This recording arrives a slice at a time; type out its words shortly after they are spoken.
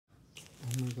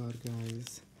Oh my god,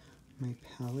 guys. My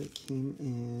palette came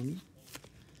in.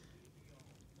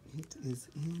 It is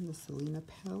in the Selena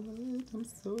palette. I'm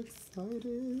so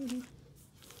excited.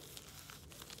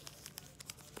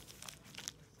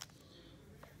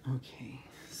 Okay,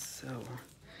 so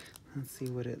let's see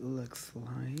what it looks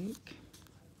like.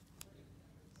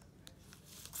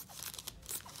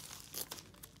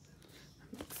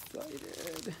 I'm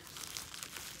excited.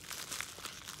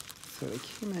 So it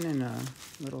came in a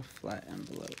little flat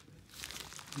envelope.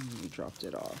 And we dropped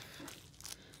it off.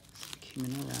 So it came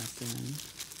in a wrapping.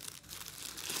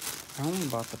 I only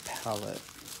bought the palette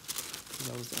because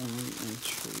I was only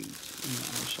intrigued in the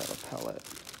eyeshadow palette.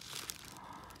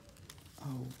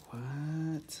 Oh,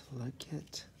 what? Look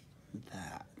at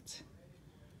that.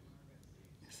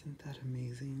 Isn't that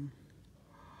amazing?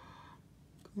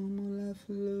 Como la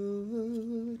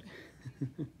flor.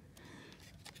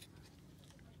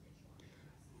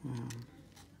 Wow.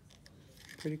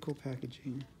 Pretty cool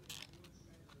packaging.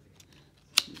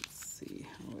 Let's see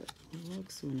how it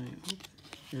looks when I open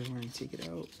it, or when I take it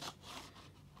out.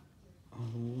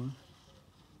 Oh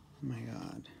my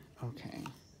god. Okay.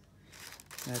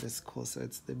 That is cool. So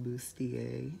it's the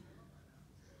Bustier.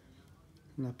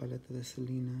 La Paleta de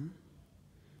Selena.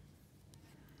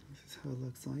 This is how it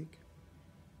looks like.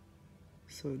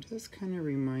 So it does kind of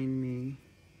remind me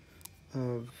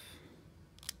of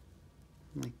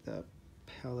like the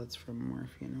palettes from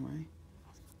Morphe in a way.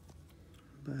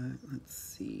 But let's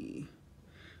see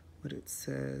what it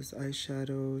says.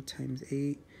 Eyeshadow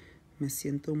 ×8. Me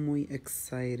siento muy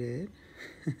excited.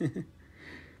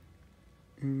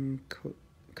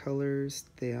 Colors,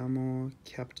 Te Amo,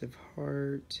 Captive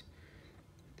Heart.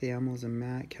 Te Amo is a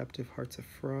matte, Captive Heart's a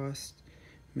frost.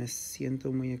 Me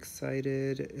siento muy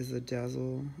excited is a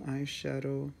dazzle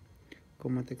eyeshadow.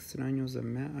 Como te extraño is a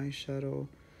matte eyeshadow.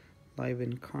 Live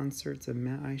in Concert's a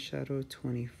matte eyeshadow.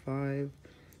 25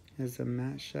 is a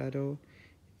matte shadow.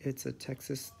 It's a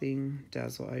Texas Thing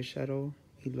dazzle eyeshadow.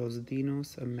 Y Los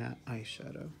Dinos a matte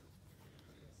eyeshadow.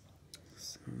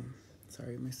 So,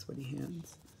 sorry, my sweaty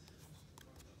hands.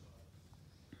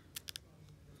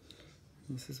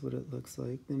 This is what it looks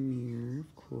like. The mirror,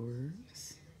 of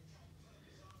course.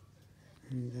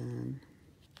 And then,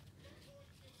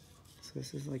 so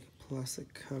this is like a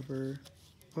plastic cover.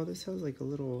 Oh, this has like a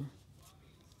little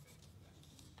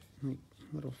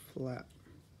flap.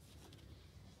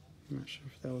 I'm not sure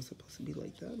if that was supposed to be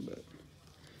like that, but.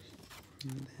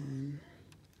 And then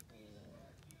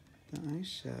the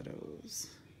eyeshadows.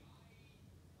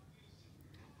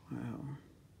 Wow.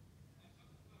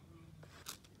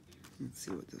 Let's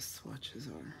see what the swatches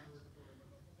are.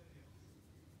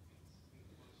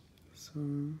 So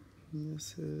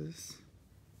this is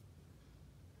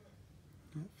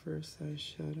that first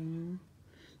eyeshadow.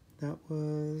 That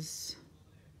was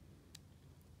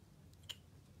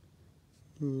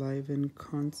Live in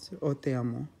Concert. Oh, Te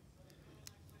Amo.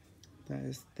 That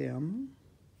is Te Amo.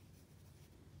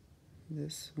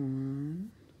 This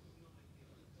one.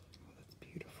 Oh, that's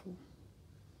beautiful.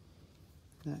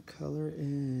 That color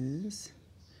is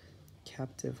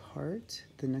Captive Heart.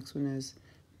 The next one is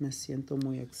Me Siento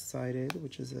Muy Excited,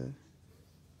 which is a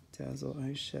dazzle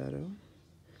eyeshadow.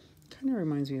 Kind of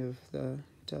reminds me of the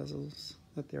dazzles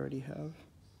that they already have.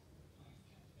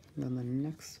 And then the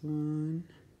next one,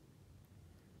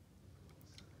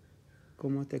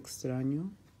 Como Te Extraño.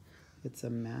 It's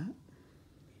a matte.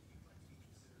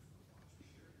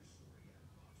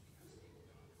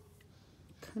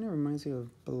 Kind of reminds me of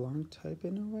Blonde type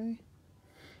in a way.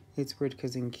 It's weird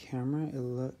because in camera it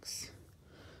looks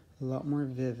a lot more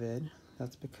vivid.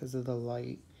 That's because of the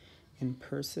light. In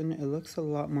person it looks a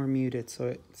lot more muted,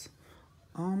 so it's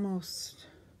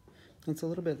a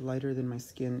little bit lighter than my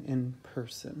skin in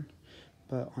person,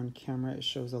 but on camera it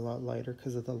shows a lot lighter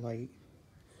because of the light.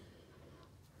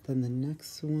 Then the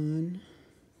next one,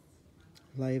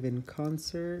 Live in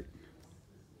Concert,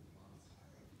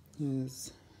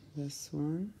 is this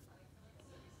one.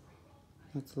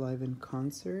 That's Live in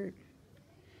Concert.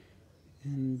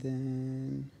 And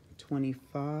then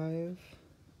 25.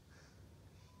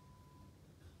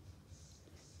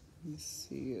 Let's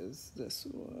see, is this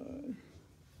one.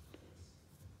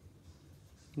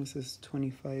 This is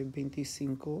 25.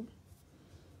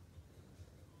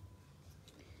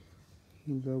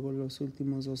 Y luego los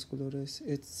últimos dos colores.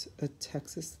 It's a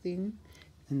Texas Thing,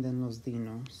 and then Los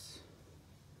Dinos.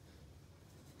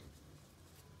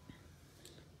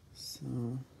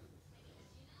 So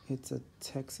it's a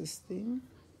Texas Thing.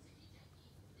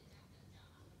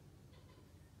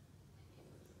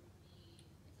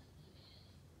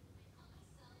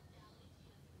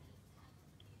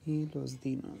 Y Los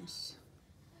Dinos.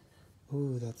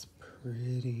 Ooh, that's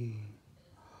pretty.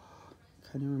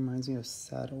 Kind of reminds me of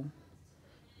saddle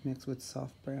mixed with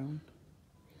soft brown.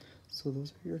 So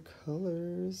those are your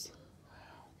colors.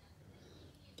 Wow.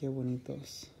 Qué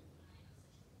bonitos.